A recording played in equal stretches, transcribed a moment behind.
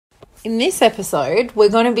in this episode, we're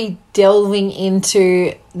going to be delving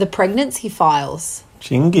into the pregnancy files.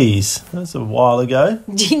 Jingies. That's a while ago.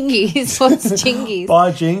 Jingies? What's Jingies?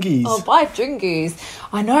 Buy Jingies. Oh, buy Jingies.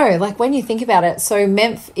 I know, like when you think about it, so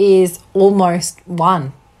Memph is almost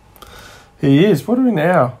 1. He is. What are we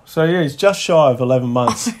now? So, yeah, he's just shy of 11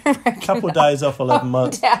 months. A couple of days off 11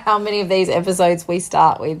 months. How many of these episodes we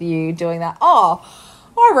start with you doing that? Oh,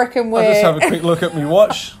 I reckon we're... I'll just have a quick look at my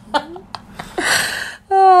watch.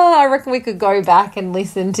 Oh, I reckon we could go back and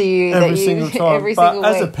listen to you every single time. But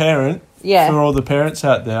as a parent, for all the parents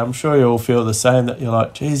out there, I'm sure you all feel the same, that you're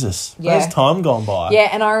like, Jesus, where's time gone by? Yeah,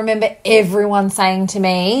 and I remember everyone saying to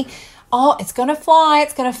me, oh, it's going to fly.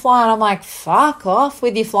 And I'm like, fuck off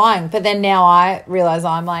with your flying. But then now I realise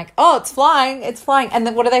I'm like, oh, it's flying. And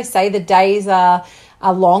then what do they say? The days are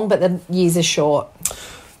long, but the years are short.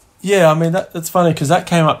 Yeah, I mean, that's funny because that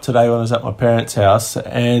came up today when I was at my parents' house,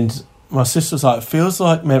 and my sister's like, feels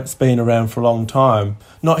like Memph's been around for a long time.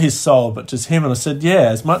 Not his soul, but just him. And I said, yeah,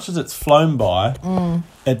 as much as it's flown by,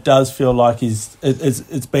 it does feel like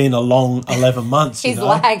it's been a long 11 months. He's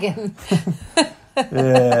lagging.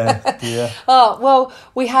 Yeah. Oh, well,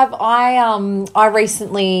 we have... I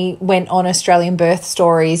recently went on Australian Birth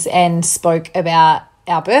Stories and spoke about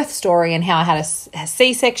our birth story and how I had a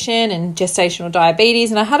C-section and gestational diabetes,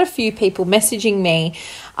 and I had a few people messaging me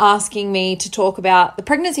asking me to talk about the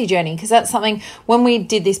pregnancy journey, because that's something, when we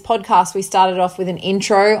did this podcast, we started off with an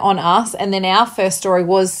intro on us, and then our first story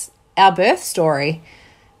was our birth story.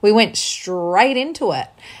 We went straight into it.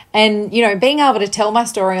 And, you know, being able to tell my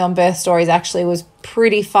story on Birth Stories actually was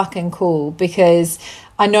pretty fucking cool, because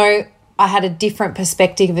I know I had a different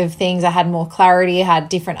perspective of things. I had more clarity. I had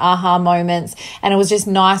different aha moments. And it was just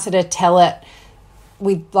nicer to tell it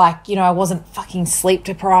with, like, you know, I wasn't fucking sleep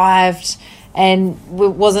deprived and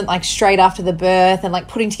it wasn't like straight after the birth and like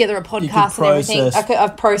putting together a podcast and everything.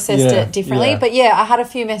 I've processed it differently. Yeah. But yeah, I had a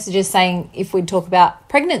few messages saying if we'd talk about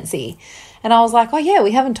pregnancy. And I was like, oh yeah,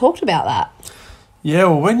 we haven't talked about that. Yeah,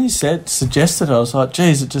 well, when you suggested it, I was like,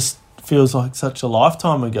 geez, it just feels like such a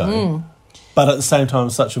lifetime ago. But at the same time,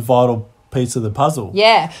 it's such a vital piece of the puzzle.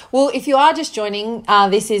 Yeah. Well, if you are just joining,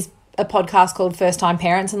 this is a podcast called First Time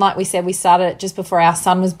Parents. And like we said, we started it just before our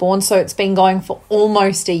son was born. So it's been going for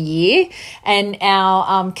almost a year. And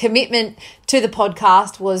our commitment to the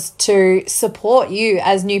podcast was to support you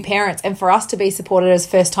as new parents and for us to be supported as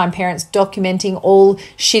first-time parents, documenting all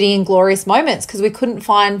shitty and glorious moments, because we couldn't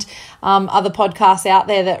find other podcasts out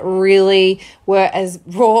there that really were as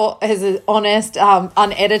raw, as honest,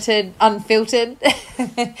 unedited, unfiltered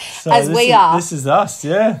as we are. This is us,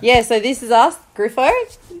 yeah. Yeah, so this is us, Griffo.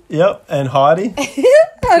 Yep, and Heidi.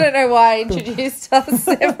 I don't know why I introduced us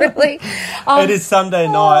separately. It is Sunday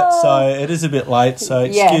night, so it is a bit late, so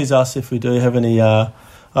excuse us if we do have any, I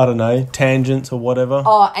don't know, tangents or whatever.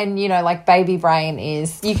 Oh, and, you know, like baby brain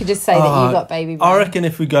is, you could just say that you got baby brain. I reckon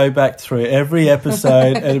if we go back through every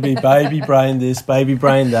episode, it'll be baby brain this, baby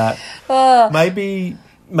brain that.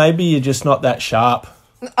 Maybe you're just not that sharp.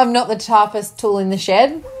 I'm not the sharpest tool in the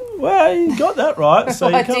shed. Well, you got that right, so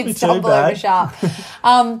you can't be too bad. Sharp.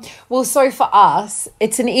 Well, so for us,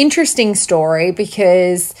 it's an interesting story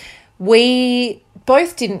because we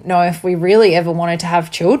both didn't know if we really ever wanted to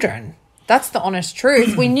have children. That's the honest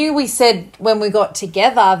truth. We said when we got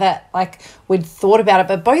together that, like, we'd thought about it,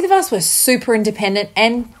 but both of us were super independent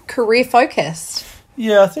and career focused.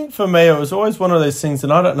 Yeah, I think for me it was always one of those things,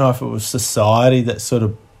 and I don't know if it was society that sort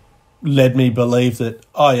of led me believe that,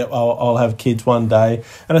 oh, yeah, I'll have kids one day.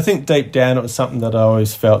 And I think deep down it was something that I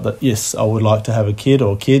always felt that, yes, I would like to have a kid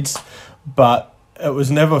or kids, but it was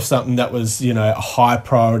never something that was, you know, a high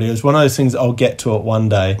priority. It was one of those things, I'll get to it one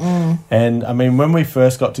day. And, I mean, when we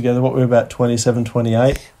first got together, what were we, about 27,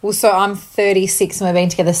 28? Well, so I'm 36 and we've been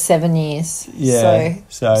together 7 years. Yeah.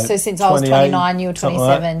 So since I was 29, you were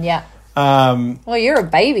 27, like. Yeah. Well, you're a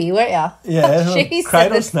baby, weren't you? Yeah,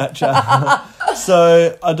 cradle snatcher.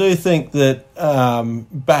 So I do think that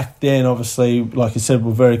back then, obviously, like you said,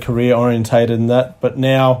 we're very career orientated in that. But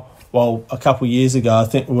now, well, a couple of years ago, I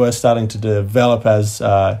think we were starting to develop as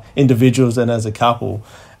individuals and as a couple.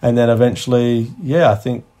 And then eventually, I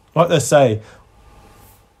think, like they say,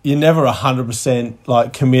 you're never 100%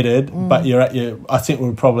 like committed, but you're at your. I think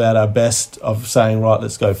we're probably at our best of saying, right,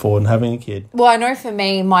 let's go forward and having a kid. Well, I know for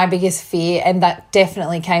me, my biggest fear, and that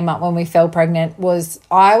definitely came up when we fell pregnant, was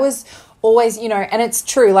I was always, you know, and it's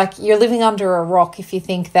true, like you're living under a rock if you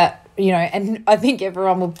think that, you know, and I think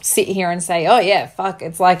everyone will sit here and say, oh yeah, fuck,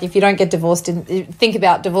 it's like if you don't get divorced, think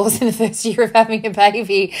about divorce in the first year of having a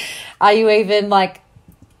baby, are you even like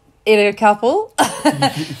in a couple?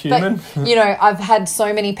 Human. But, you know, I've had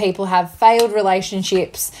so many people have failed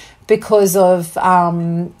relationships because of,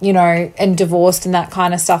 and divorced and that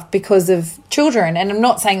kind of stuff because of children. And I'm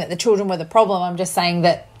not saying that the children were the problem. I'm just saying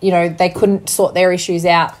that, they couldn't sort their issues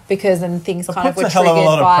out and things kind of were triggered by... It puts a hell of a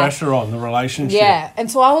lot of pressure on the relationship. Yeah. And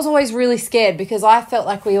so I was always really scared because I felt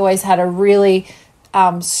like we always had a really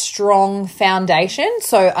strong foundation.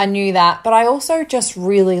 So I knew that. But I also just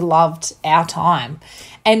really loved our time.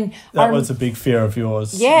 And that was a big fear of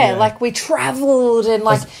yours. Yeah, like we traveled and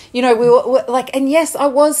we were like, and yes, I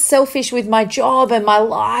was selfish with my job and my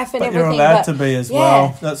life and everything. You're allowed to be as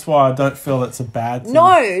well. That's why I don't feel it's a bad thing.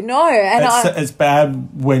 No. And it's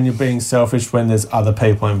bad when you're being selfish when there's other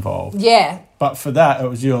people involved. Yeah. But for that, it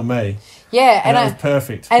was you and me. Yeah. And it was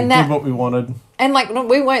perfect. And we did what we wanted. And,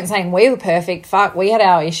 we weren't saying we were perfect. Fuck, we had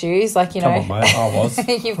our issues. Come on, mate, I was.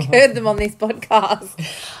 You've heard them on this podcast.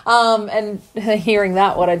 And hearing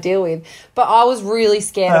that, what I deal with. But I was really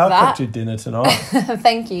scared of that. I cooked you dinner tonight.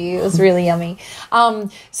 Thank you. It was really yummy.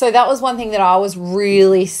 So that was one thing that I was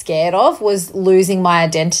really scared of, was losing my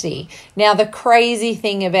identity. Now, the crazy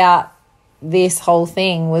thing about this whole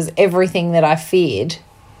thing was everything that I feared,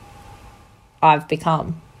 I've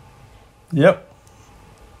become. Yep.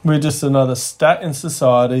 We're just another stat in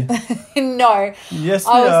society. No. Yes,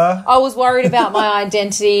 we are. I was worried about my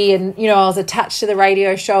identity and, I was attached to the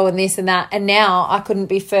radio show and this and that. And now I couldn't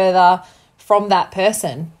be further from that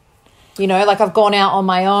person. I've gone out on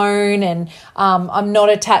my own and I'm not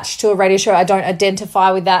attached to a radio show. I don't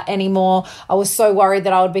identify with that anymore. I was so worried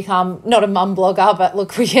that I would become not a mum blogger, but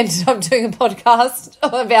look, we ended up doing a podcast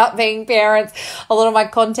about being parents. A lot of my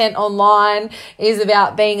content online is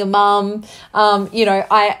about being a mum.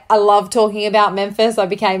 I love talking about Memphis. I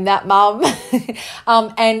became that mum.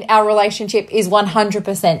 And our relationship is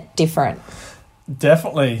 100% different.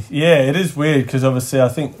 Definitely. Yeah, it is weird because obviously I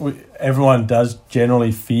think everyone does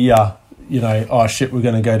generally fear, oh shit, we're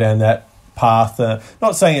going to go down that path.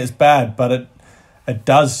 Not saying it's bad, but it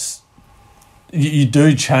does, you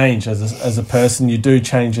do change as a person, you do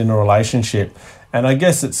change in a relationship. And I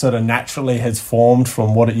guess it sort of naturally has formed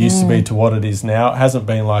from what it used to be to what it is now. It hasn't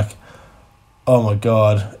been like, oh my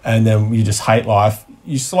God, and then you just hate life.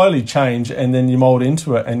 You slowly change and then you mold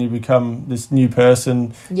into it and you become this new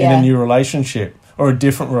person in a new relationship or a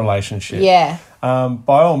different relationship. Yeah.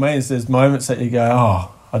 By all means, there's moments that you go,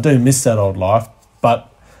 oh, I do miss that old life.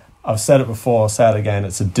 But I've said it before, I'll say it again,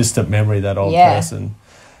 it's a distant memory, that old person.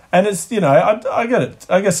 And it's, I get it.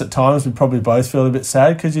 I guess at times we probably both feel a bit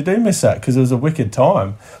sad because you do miss that because it was a wicked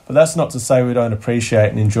time. But that's not to say we don't appreciate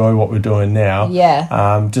and enjoy what we're doing now.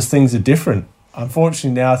 Yeah. Just things are different.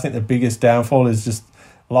 Unfortunately, now I think the biggest downfall is just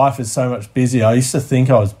life is so much busy. I used to think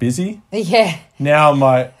I was busy. Yeah. Now I'm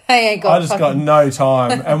like, I just got no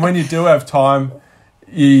time. And when you do have time,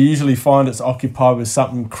 you usually find it's occupied with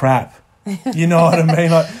something crap. You know what I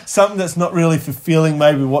mean? Like something that's not really fulfilling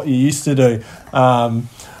maybe what you used to do. I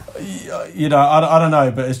don't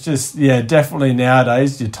know, but it's just, definitely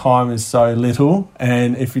nowadays your time is so little.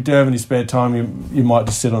 And if you do have any spare time, you might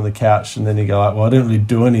just sit on the couch and then you go like, well, I didn't really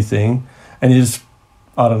do anything. And you just,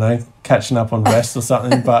 I don't know, catching up on rest or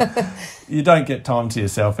something, but you don't get time to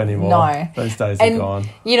yourself anymore. No. Those days are gone.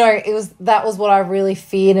 That was what I really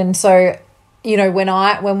feared. And so,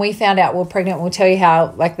 when we found out we were pregnant, we'll tell you how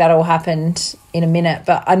that all happened in a minute.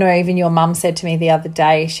 But I know even your mum said to me the other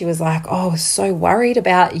day, she was like, oh, I was so worried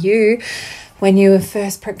about you when you were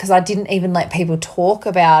first pregnant, because I didn't even let people talk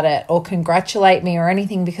about it or congratulate me or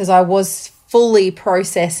anything because I was fully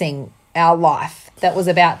processing our life that was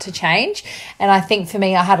about to change. And I think for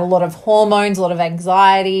me, I had a lot of hormones, a lot of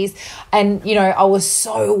anxieties, and I was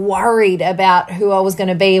so worried about who I was going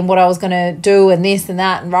to be and what I was going to do and this and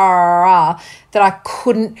that and rah that I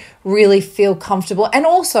couldn't really feel comfortable. And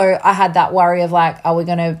also I had that worry of are we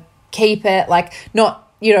going to keep it, not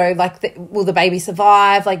will the baby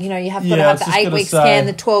survive? You have got to have the 8-week scan,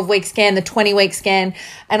 the 12-week scan, the 20-week scan.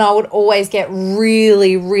 And I would always get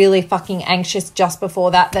really, really fucking anxious just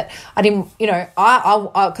before that I didn't,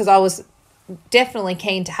 because I was definitely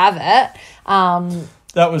keen to have it.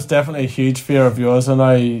 That was definitely a huge fear of yours. I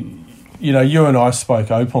know, you and I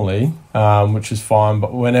spoke openly, which is fine.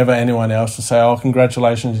 But whenever anyone else would say, oh,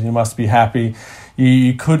 congratulations, you must be happy,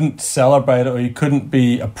 you couldn't celebrate it or you couldn't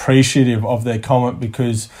be appreciative of their comment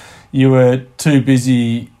because you were too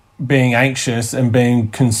busy being anxious and being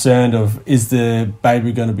concerned of, is the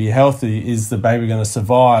baby going to be healthy? Is the baby going to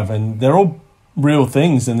survive? And they're all real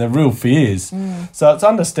things and they're real fears. So it's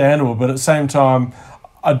understandable, but at the same time,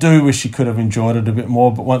 I do wish you could have enjoyed it a bit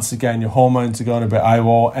more, but once again, your hormones are going a bit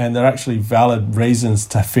AWOL and they're actually valid reasons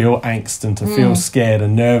to feel angst and to feel scared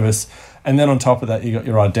and nervous And then on top of that, you got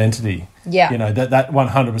your identity. Yeah. You know, that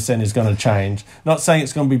 100% is going to change. Not saying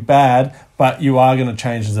it's going to be bad, but you are going to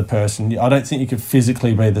change as a person. I don't think you could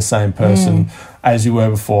physically be the same person as you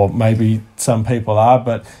were before. Maybe some people are,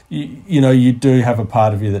 but, you know, you do have a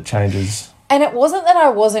part of you that changes. And it wasn't that I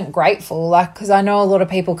wasn't grateful, like, because I know a lot of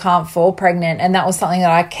people can't fall pregnant, and that was something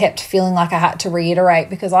that I kept feeling like I had to reiterate,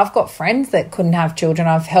 because I've got friends that couldn't have children.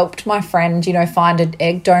 I've helped my friend, you know, find an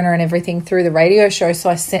egg donor and everything through the radio show, so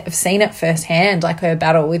I've seen it firsthand, like her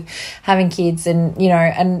battle with having kids, and, you know,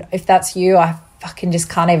 and if that's you, I fucking just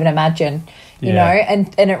can't even imagine, you know,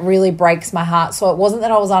 and it really breaks my heart. So it wasn't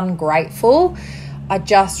that I was ungrateful. I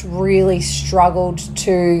just really struggled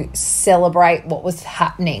to celebrate what was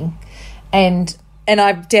happening. And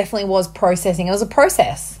I definitely was processing. It was a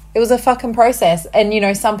process. It was a fucking process. And, you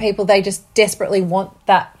know, some people, they just desperately want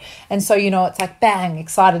that. And so, you know, it's like, bang,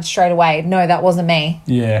 excited straight away. No, that wasn't me.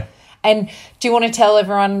 Yeah. And do you want to tell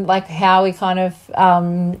everyone, like, how we kind of,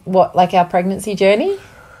 what, like, our pregnancy journey?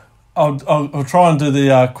 I'll try and do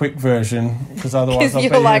the quick version, because otherwise I'll be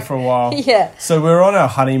here for a while. Yeah. So we're on our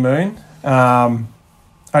honeymoon.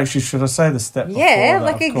 Actually, should I say the step before that,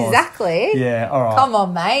 like, exactly. Yeah, all right. Come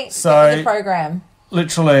on, mate. So, get with the program.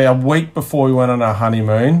 Literally a week before we went on our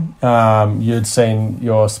honeymoon, you'd seen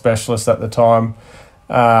your specialist at the time,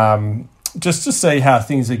 just to see how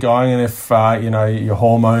things are going, and if, you know, your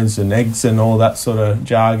hormones and eggs and all that sort of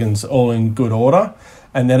jargon's all in good order.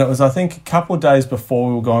 And then it was, I think, a couple of days before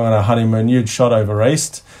we were going on our honeymoon, you'd shot over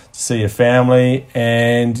east to see your family,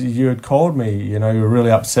 and you had called me. You know, you were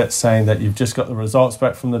really upset, saying that you've just got the results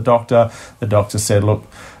back from the doctor. The doctor said, look,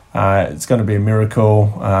 it's going to be a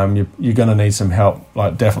miracle. You're going to need some help,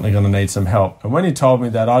 like definitely going to need some help. And when you told me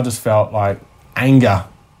that, I just felt like anger,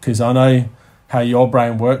 because I know how your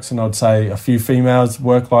brain works, and I'd say a few females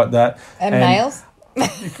work like that. And males?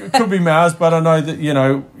 It could be males, but I know that, you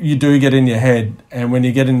know, you do get in your head, and when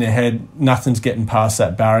you get in your head, nothing's getting past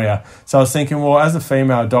that barrier. So I was thinking, well, as a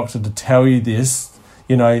female doctor, to tell you this,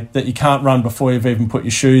 you know, that you can't run before you've even put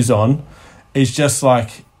your shoes on, is just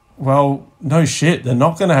like, well, no shit, they're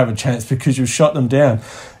not going to have a chance because you've shot them down.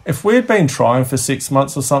 If we'd been trying for 6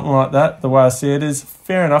 months or something like that, the way I see it is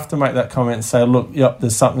fair enough to make that comment and say, look, yep,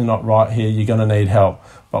 there's something not right here, you're going to need help.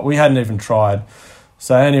 But we hadn't even tried.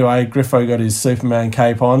 So anyway, Griffo got his Superman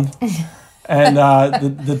cape on, and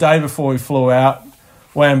the day before we flew out,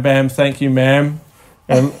 wham bam, thank you, ma'am,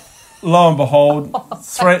 and lo and behold,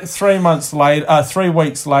 3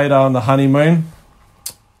 weeks later on the honeymoon,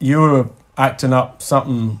 you were acting up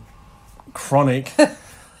something chronic,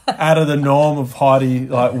 out of the norm of Heidi,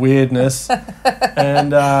 like weirdness,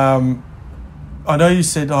 and I know you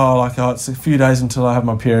said, it's a few days until I have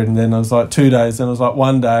my period, and then I was like 2 days, then it was like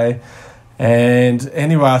 1 day. And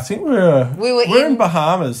anyway, I think we're in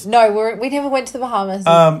Bahamas. No, we never went to the Bahamas.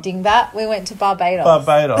 Dingbat. We went to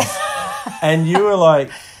Barbados. And you were like,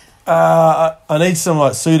 I need some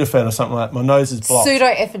like Sudafed or something like that. My nose is blocked.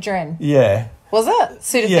 Pseudoephedrine. Yeah. Was it?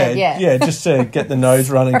 Sudafed, yeah. Yeah, just to get the nose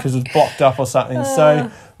running because it was blocked up or something. So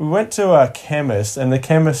we went to a chemist, and the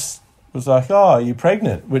chemist was like, oh, are you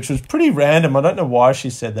pregnant? Which was pretty random. I don't know why she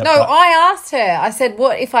said that. No, I asked her. I said,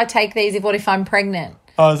 what if I take these? What if I'm pregnant?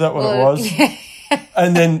 Oh, is that what it was? Yeah.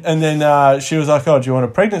 And then she was like, oh, do you want a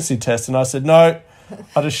pregnancy test? And I said, no.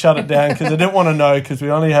 I just shut it down because I didn't want to know, because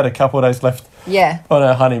we only had a couple of days left on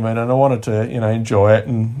our honeymoon, and I wanted to, you know, enjoy it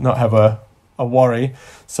and not have a worry.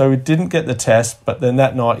 So we didn't get the test, but then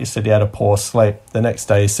that night you said you had a poor sleep. The next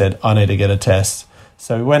day you said, I need to get a test.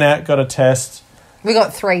 So we went out, got a test. We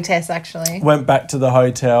got 3 tests, actually. Went back to the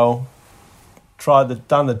hotel,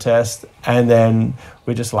 done the test, and then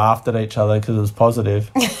we just laughed at each other because it was positive.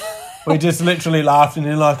 We just literally laughed, and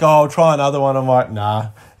you're like, oh, I'll try another one. I'm like, nah,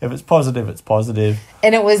 if it's positive, it's positive.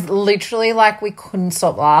 And it was literally like we couldn't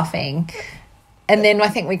stop laughing. And then I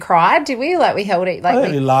think we cried, did we? Like we held it. Like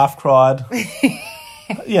we laughed, cried.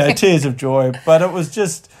 Tears of joy. But it was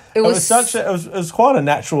just, it was quite a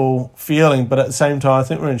natural feeling, but at the same time, I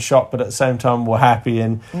think we're in shock, but at the same time, we're happy.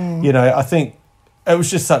 And, you know, I think it was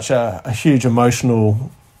just such a huge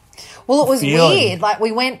emotional Well, it was feeling. weird. Like,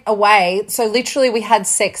 we went away. So, literally, we had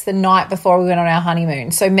sex the night before we went on our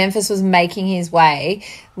honeymoon. So, Memphis was making his way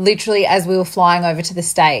literally as we were flying over to the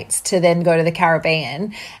States to then go to the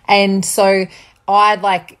Caribbean. And so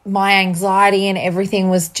my anxiety and everything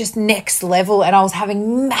was just next level, and I was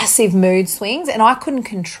having massive mood swings, and I couldn't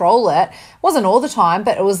control it. It wasn't all the time,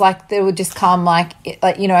 but it was like they would just come like,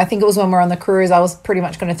 you know, I think it was when we were on the cruise, I was pretty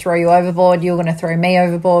much going to throw you overboard. You were going to throw me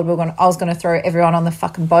overboard. I was going to throw everyone on the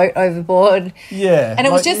fucking boat overboard. Yeah. And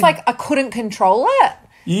it was just like I couldn't control it.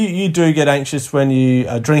 You do get anxious when you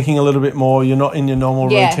are drinking a little bit more. You're not in your normal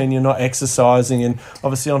routine. You're not exercising. And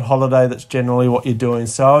obviously on holiday, that's generally what you're doing.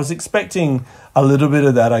 So I was expecting a little bit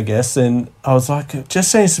of that, I guess. And I was like, it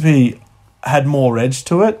just seems to be had more edge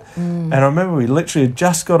to it. And I remember we literally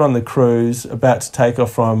just got on the cruise, about to take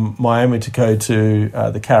off from Miami to go to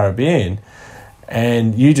the Caribbean.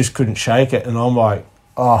 And you just couldn't shake it. And I'm like,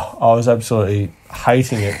 I was absolutely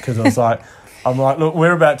hating it because I was like, look,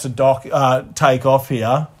 we're about to take off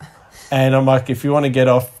here. And I'm like, if you want to get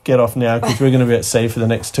off now because we're going to be at sea for the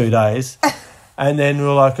next 2 days. And then we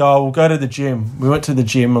were like, we'll go to the gym. We went to the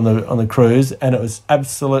gym on the cruise and it was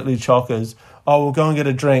absolutely chockers. We'll go and get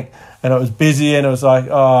a drink. And it was busy and it was like,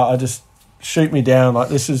 I just shoot me down. Like,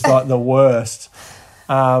 this is like the worst.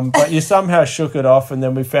 But you somehow shook it off and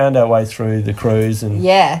then we found our way through the cruise and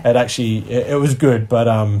it was good. But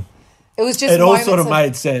it was just it all sort of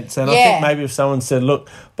made sense. And I think maybe if someone said, look,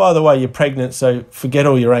 by the way, you're pregnant, so forget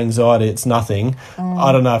all your anxiety, it's nothing.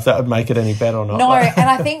 I don't know if that would make it any better or not. No, and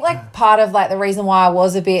I think like part of like the reason why I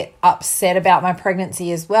was a bit upset about my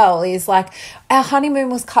pregnancy as well is like our honeymoon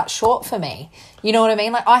was cut short for me. You know what I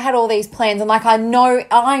mean? Like I had all these plans and like I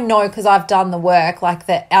know because I've done the work, like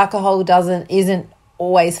that alcohol isn't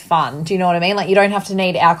always fun. Do you know what I mean? Like you don't have to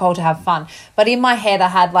need alcohol to have fun. But in my head I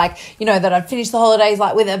had like, you know, that I'd finish the holidays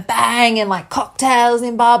like with a bang and like cocktails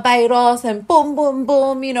in Barbados and boom, boom,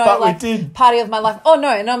 boom, you know, but like we did. Party of my life. Oh no,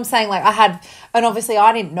 and I'm saying like and obviously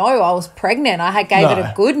I didn't know I was pregnant. I gave it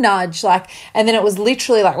a good nudge, like, and then it was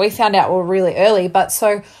literally like we found out we were really early. But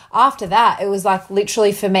so after that, it was like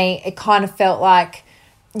literally for me, it kind of felt like,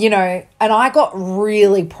 you know, and I got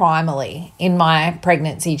really primally in my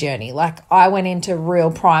pregnancy journey. Like I went into real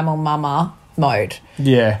primal mama mode.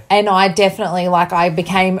 Yeah. And I definitely I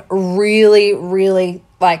became really, really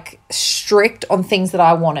like strict on things that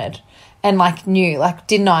I wanted and like knew, like,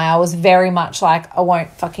 didn't I? I was very much like, I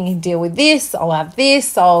won't fucking deal with this. I'll have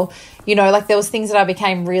this. You know, like there was things that I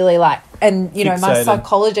became really like, and you know, my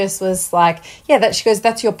psychologist was like, she goes,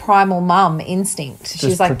 that's your primal mum instinct.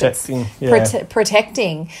 She's like, protecting.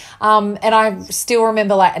 Protecting. And I still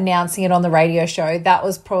remember like announcing it on the radio show. That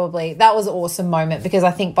was an awesome moment because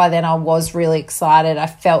I think by then I was really excited. I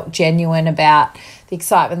felt genuine about the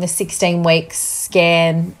excitement, the 16 weeks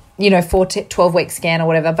scan, you know, 12-week scan or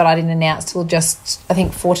whatever, but I didn't announce till just, I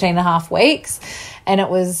think, 14 and a half weeks. And it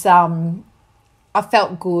was, I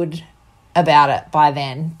felt good about it by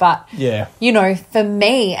then. But, you know, for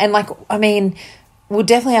me, and like, I mean, we'll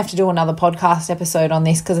definitely have to do another podcast episode on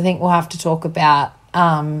this because I think we'll have to talk about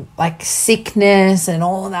like sickness and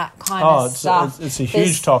all that kind of stuff. It's a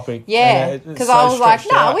huge topic. Yeah, because I was like,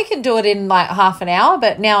 no, we can do it in like half an hour.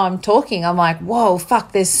 But now I'm like, whoa,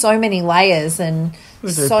 fuck, there's so many layers and...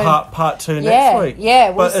 We'll do part two next week.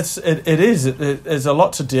 Yeah, but there's a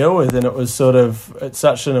lot to deal with, and it's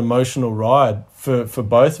such an emotional ride for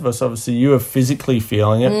both of us. Obviously, you were physically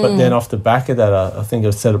feeling it, but then off the back of that, I think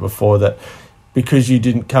I've said it before that because you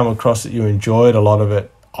didn't come across that you enjoyed a lot of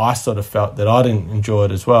it, I sort of felt that I didn't enjoy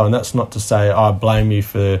it as well. And that's not to say I blame you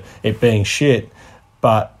for it being shit,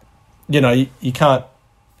 but you know you can't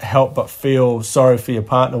help but feel sorry for your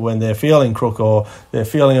partner when they're feeling crook or they're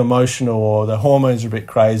feeling emotional or the hormones are a bit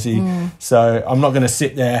crazy. So I'm not going to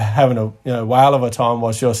sit there having a whale of a time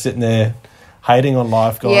whilst you're sitting there hating on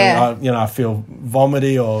life going, I feel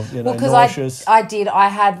vomity or nauseous. I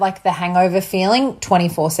had like the hangover feeling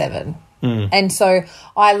 24/7. And so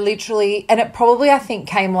I literally, and it probably I think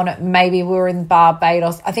came on at maybe we were in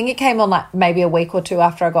Barbados. I think it came on like maybe a week or two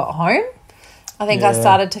after I got home. I think I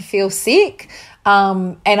started to feel sick.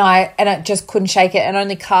 And I just couldn't shake it, and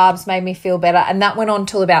only carbs made me feel better, and that went on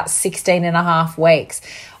till about 16 and a half weeks.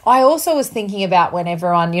 I also was thinking about when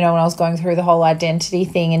everyone, when I was going through the whole identity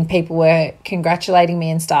thing and people were congratulating me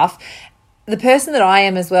and stuff, the person that I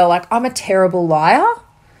am as well, like I'm a terrible liar.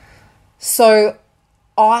 So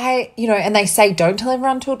and they say don't tell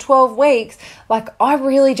everyone till 12 weeks. Like I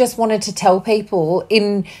really just wanted to tell people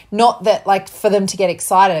in not that like for them to get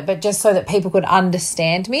excited, but just so that people could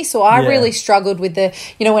understand me. So I really struggled with the,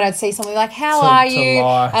 when I'd see something like, how are you?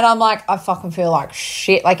 Lie. And I'm like, I fucking feel like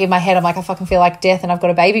shit. Like in my head, I'm like, I fucking feel like death and I've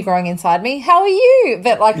got a baby growing inside me. How are you?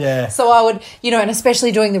 But like, so I would, and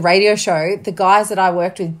especially doing the radio show, the guys that I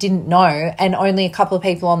worked with didn't know, and only a couple of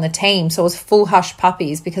people on the team. So it was full hush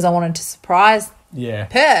puppies because I wanted to surprise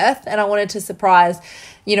Perth, and I wanted to surprise,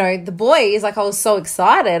 the boys. Like I was so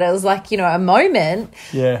excited. It was like, a moment.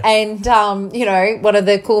 Yeah. And, one of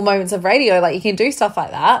the cool moments of radio, like you can do stuff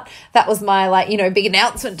like that. That was my big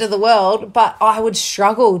announcement to the world. But I would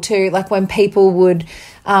struggle to like when people would,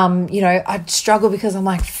 I'd struggle because I'm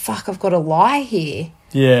like, fuck, I've got to lie here.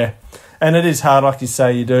 Yeah. And it is hard, like you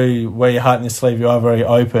say, you do wear your heart in your sleeve, you are very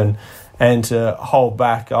open. And to hold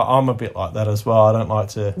back, I'm a bit like that as well. I don't like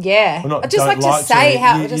to... Yeah. Well, I just like to say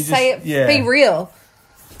how... Just say it, yeah. be real.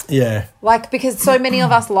 Yeah. Like, because so many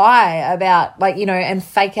of us lie about, like, you know, and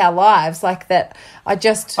fake our lives like that. I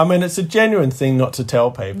mean, it's a genuine thing not to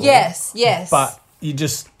tell people. Yes. But you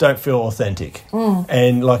just don't feel authentic.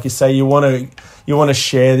 And like you say, you want to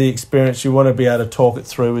share the experience. You want to be able to talk it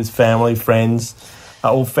through with family, friends,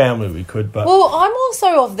 or family we could. But well, I'm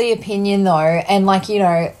also of the opinion, though, and, like, you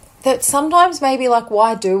know, that sometimes maybe, like,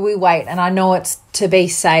 why do we wait? And I know it's to be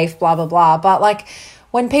safe, blah, blah, blah. But, like,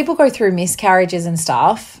 when people go through miscarriages and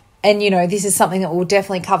stuff, and, you know, this is something that we'll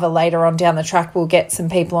definitely cover later on down the track. We'll get some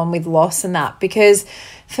people on with loss and that, because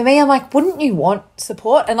for me, I'm like, wouldn't you want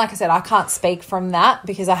support? And like I said, I can't speak from that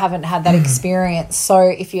because I haven't had that experience. So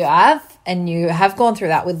if you have and you have gone through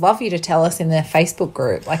that, we'd love you to tell us in the Facebook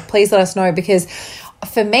group. Like, please let us know, because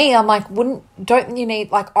for me, I'm like, don't you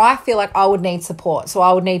need, like, I feel like I would need support. So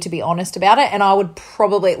I would need to be honest about it. And I would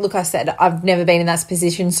probably, look, I said, I've never been in that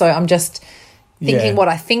position. So I'm just thinking what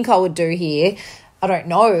I think I would do here. I don't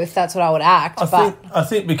know if that's what I would act. I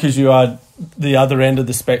think because you are the other end of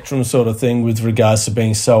the spectrum sort of thing with regards to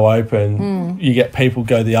being so open, you get people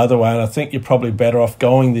go the other way. And I think you're probably better off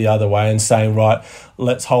going the other way and saying, right,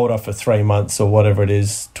 let's hold off for 3 months or whatever it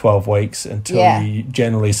is, 12 weeks until you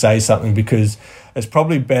generally say something, because it's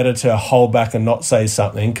probably better to hold back and not say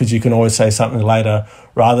something, because you can always say something later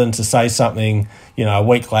rather than to say something, you know, a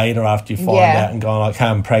week later after you find out and going like, hey,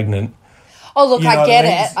 I'm pregnant. Oh, look, I get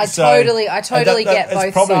it. I totally get both sides.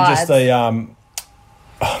 It's probably just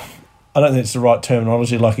I don't think it's the right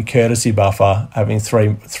terminology, like a courtesy buffer, having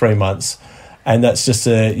three months. And that's just,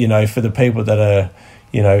 you know, for the people that are,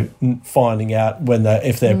 you know, finding out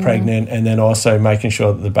if they're pregnant, and then also making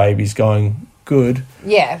sure that the baby's going good.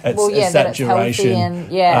 Yeah, it's that duration.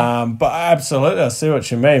 And, but absolutely, I see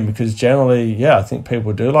what you mean, because generally, I think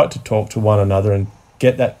people do like to talk to one another and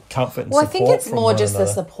get that comfort and support. Well, I think it's more just the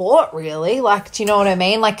support, really. Like, do you know what I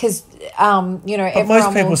mean? Like, because, you know, but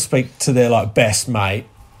most people speak to their, like, best mate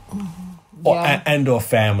or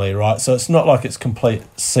family, right? So it's not like it's complete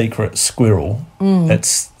secret squirrel.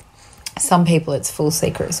 It's... Some people it's full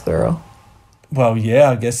secret squirrel. Well, yeah,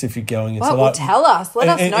 I guess if you're going into tell us. Let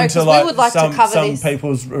us know, because we would like to cover this. Some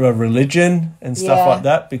people's religion and stuff like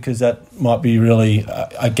that, because that might be really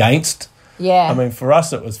against. Yeah. I mean, for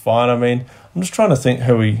us, it was fine. I mean, I'm just trying to think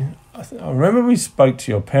who I remember we spoke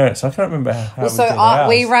to your parents. I can't remember how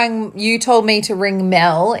we rang. You told me to ring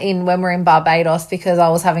Mel when we're in Barbados, because I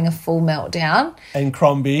was having a full meltdown. And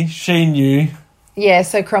Crombie, she knew. Yeah,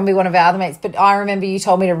 so Crombie, one of our other mates. But I remember you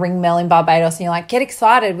told me to ring Mel in Barbados, and you're like, get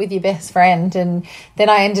excited with your best friend. And then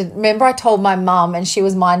remember I told my mum, and she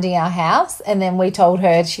was minding our house, and then we told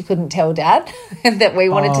her she couldn't tell Dad that we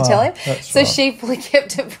wanted to tell him. So she fully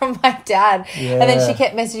kept it from my dad. Yeah. And then she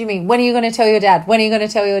kept messaging me, when are you going to tell your dad? When are you going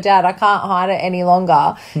to tell your dad? I can't hide it any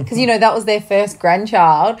longer. Because, you know, that was their first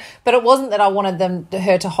grandchild. But it wasn't that I wanted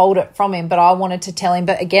her to hold it from him, but I wanted to tell him.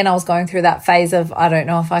 But again, I was going through that phase of, I don't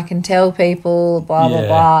know if I can tell people, blah, blah,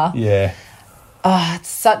 blah. Yeah. Oh, it's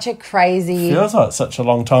such a crazy... Feels like such a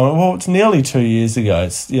long time. Well, it's nearly 2 years ago.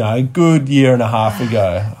 It's, you know, a good year and a half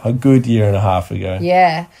ago.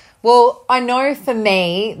 Yeah. Well, I know for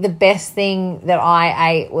me, the best thing that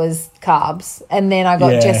I ate was carbs. And then I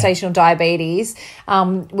got gestational diabetes,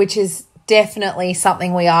 which is definitely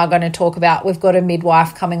something we are going to talk about. We've got a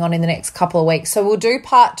midwife coming on in the next couple of weeks. So we'll do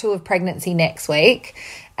part 2 of pregnancy next week.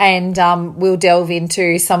 And we'll delve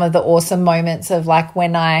into some of the awesome moments of, like,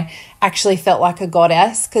 when I actually felt like a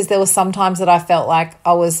goddess, because there were some times that I felt like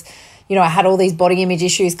I was, you know, I had all these body image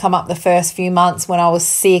issues come up the first few months when I was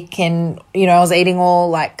sick, and, you know, I was eating all,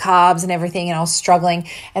 like, carbs and everything, and I was struggling.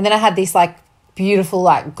 And then I had this, like, beautiful,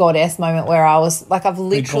 like, goddess moment where I was like, I've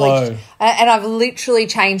literally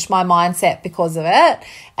changed my mindset because of it.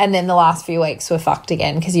 And then the last few weeks were fucked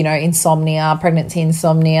again, because, you know, insomnia, pregnancy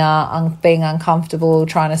insomnia, being uncomfortable,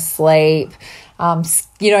 trying to sleep,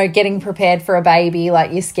 you know, getting prepared for a baby,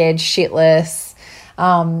 like, you're scared shitless.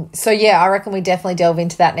 So yeah, I reckon we definitely delve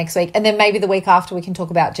into that next week, and then maybe the week after we can talk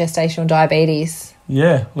about gestational diabetes.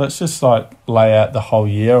 Yeah, let's just, like, lay out the whole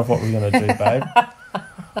year of what we're going to do, babe.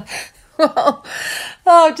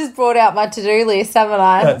 I've just brought out my to-do list, haven't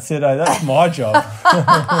I? That's it, that's my job.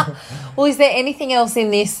 Well, is there anything else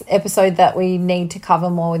in this episode that we need to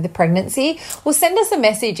cover more with the pregnancy? Well, send us a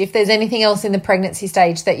message if there's anything else in the pregnancy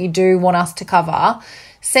stage that you do want us to cover.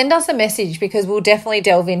 Send us a message, because we'll definitely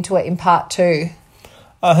delve into it in part 2.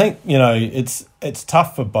 I think, you know, it's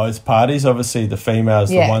tough for both parties. Obviously, the female's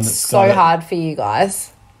the one that's so hard for you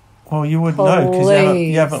guys. Well, you wouldn't know, because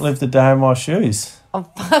you haven't lived a day in my shoes. Oh,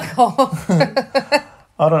 fuck off.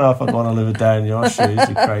 I don't know if I'd want to live a day in your shoes.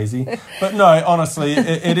 You're crazy. But no, honestly,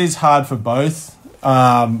 it is hard for both.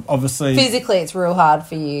 Obviously, Physically, it's real hard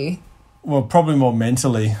for you. well, probably more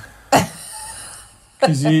mentally.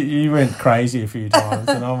 Because you went crazy a few times,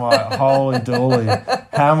 and I'm like, holy dooly,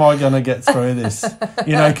 how am I going to get through this?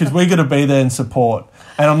 You know, because we got to be there and support.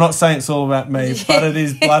 And I'm not saying it's all about me, but it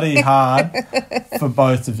is bloody hard for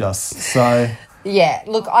both of us. So yeah,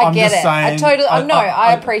 look, I get it. Saying,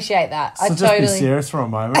 I appreciate that. So just be serious for a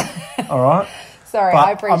moment, all right? Sorry, but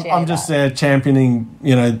I appreciate I'm just there championing,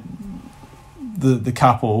 you know, the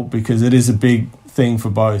couple, because it is a big thing for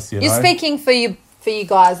both. You're speaking for you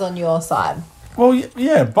guys on your side. Well,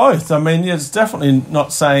 yeah, both. I mean, it's definitely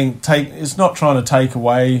not saying it's not trying to take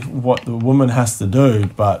away what the woman has to do,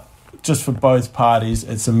 but just for both parties,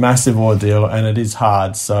 it's a massive ordeal and it is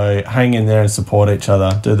hard. So hang in there and support each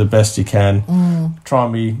other. Do the best you can. Try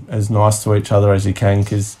and be as nice to each other as you can,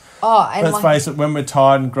 because let's face it, when we're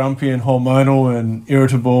tired and grumpy and hormonal and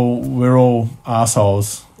irritable, we're all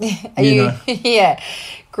assholes. you know? Yeah.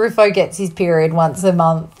 Griffo gets his period once a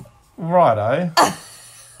month. Righto.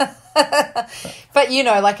 But, you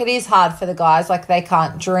know, like, it is hard for the guys. Like, they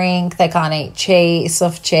can't drink, they can't eat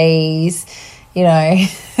soft cheese, you know.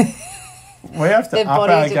 We have to up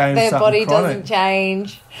our game. Their body doesn't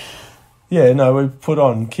change. Yeah, no, we put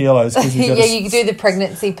on kilos. Cause Yeah, you do the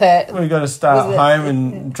pregnancy pert. We've got to start home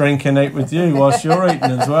and drink and eat with you whilst you're eating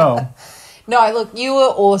as well. No, look, you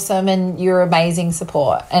were awesome and you're amazing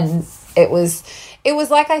support. And it was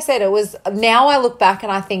like I said, now I look back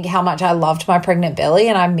and I think how much I loved my pregnant belly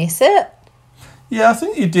and I miss it. Yeah, I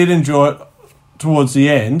think you did enjoy it towards the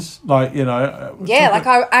end. Like, you know. Yeah, like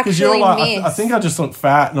I actually miss. I think I just looked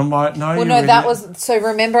fat and I'm like, no, well, no, that was, so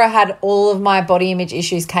remember I had all of my body image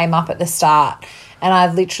issues came up at the start and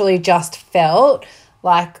I literally just felt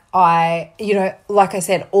like like I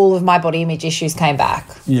said, all of my body image issues came back.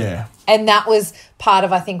 Yeah. And that was part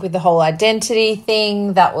of, I think, with the whole identity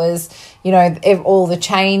thing, that was, you know, all the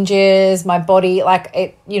changes, my body, like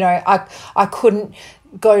it, you know, I couldn't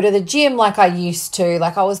go to the gym like I used to.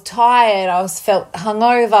 Like I was tired, felt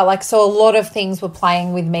hungover. Like, so a lot of things were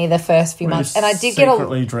playing with me the first few months. And I did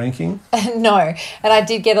secretly drinking? No. And I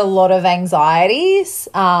did get a lot of anxieties.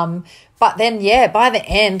 But then, yeah, by the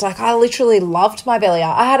end, like I literally loved my belly.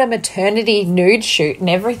 I had a maternity nude shoot and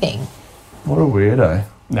everything. What a weirdo.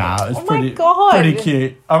 Nah, it's pretty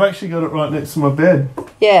cute. I've actually got it right next to my bed.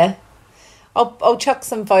 Yeah. I'll chuck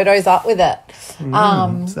some photos up with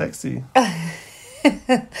it. Sexy.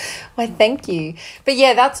 Why, thank you. But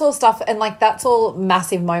yeah, that's all stuff, and like that's all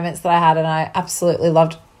massive moments that I had and I absolutely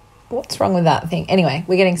loved. What's wrong with that thing? Anyway,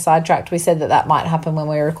 we're getting sidetracked. We said that might happen when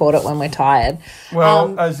we record it when we're tired.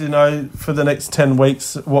 Well, as you know, for the next 10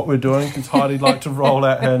 weeks, what we're doing, because Heidi'd like to roll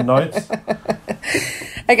out her notes.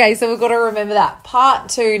 Okay, so we've got to remember that. Part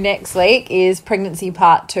 2 next week is pregnancy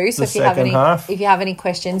part 2. So if you have any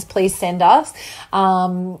questions, please send us.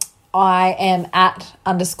 I am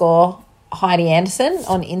 @ Heidi Anderson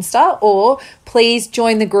on Insta, or please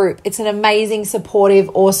join the group. It's an amazing, supportive,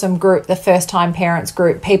 awesome group, the First Time Parents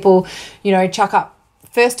group. People, you know, chuck up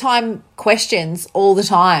first time questions all the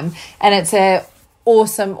time, and it's a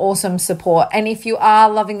awesome support. And if you are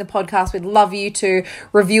loving the podcast, we'd love you to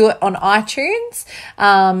review it on iTunes.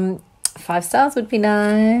 5 stars would be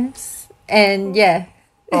nice. And yeah.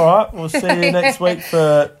 All right, we'll see you next week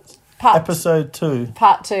for episode 2.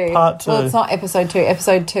 Part 2. Well, it's not episode 2.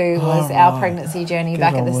 Episode 2 was our pregnancy journey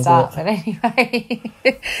back at the start. But anyway. We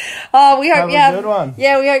hope you have a good one.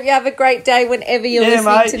 Yeah, we hope you have a great day whenever you're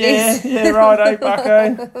listening to this. Yeah, righto,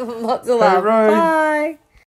 bucko. Lots of love. Bye.